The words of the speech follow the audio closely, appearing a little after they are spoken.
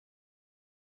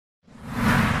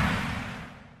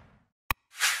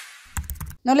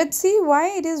Now let's see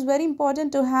why it is very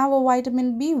important to have a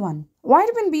vitamin B1.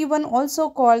 Vitamin B1, also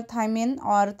called thiamine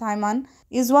or thiamine,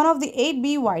 is one of the 8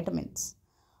 B vitamins.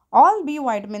 All B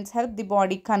vitamins help the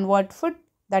body convert food,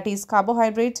 that is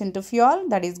carbohydrates, into fuel,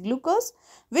 that is glucose,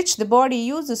 which the body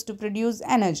uses to produce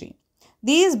energy.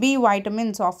 These B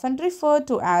vitamins, often referred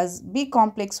to as B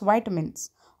complex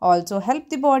vitamins, also help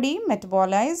the body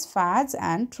metabolize fats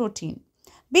and protein.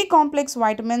 B complex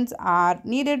vitamins are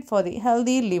needed for the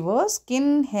healthy liver,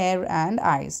 skin, hair, and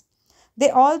eyes. They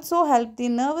also help the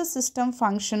nervous system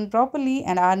function properly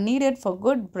and are needed for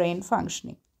good brain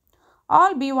functioning.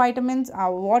 All B vitamins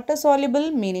are water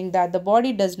soluble, meaning that the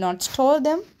body does not store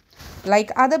them.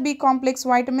 Like other B complex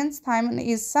vitamins, thiamine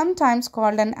is sometimes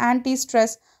called an anti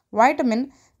stress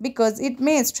vitamin because it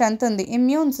may strengthen the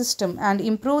immune system and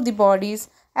improve the body's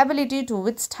ability to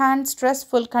withstand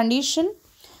stressful conditions.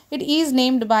 It is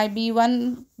named by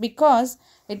B1 because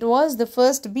it was the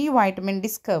first B vitamin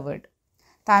discovered.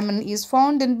 Thiamine is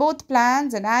found in both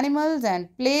plants and animals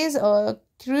and plays a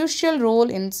crucial role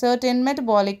in certain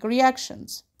metabolic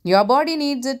reactions. Your body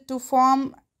needs it to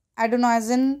form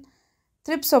adenosine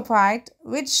triphosphate,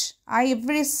 which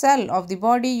every cell of the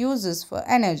body uses for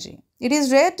energy. It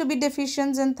is rare to be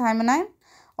deficient in thiamine,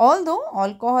 although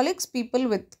alcoholics, people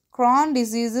with Crohn's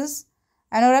diseases,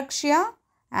 anorexia,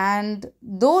 and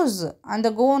those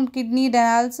undergone kidney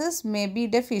dialysis may be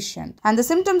deficient. And the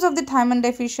symptoms of the thiamine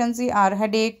deficiency are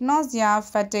headache, nausea,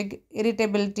 fatigue,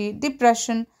 irritability,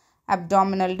 depression,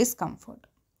 abdominal discomfort.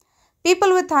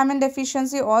 People with thiamine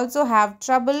deficiency also have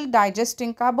trouble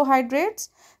digesting carbohydrates.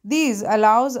 These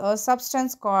allows a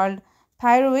substance called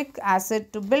pyruvic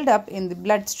acid to build up in the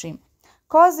bloodstream,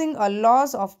 causing a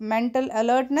loss of mental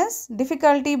alertness,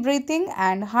 difficulty breathing,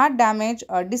 and heart damage,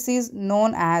 a disease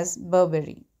known as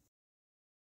Burberry.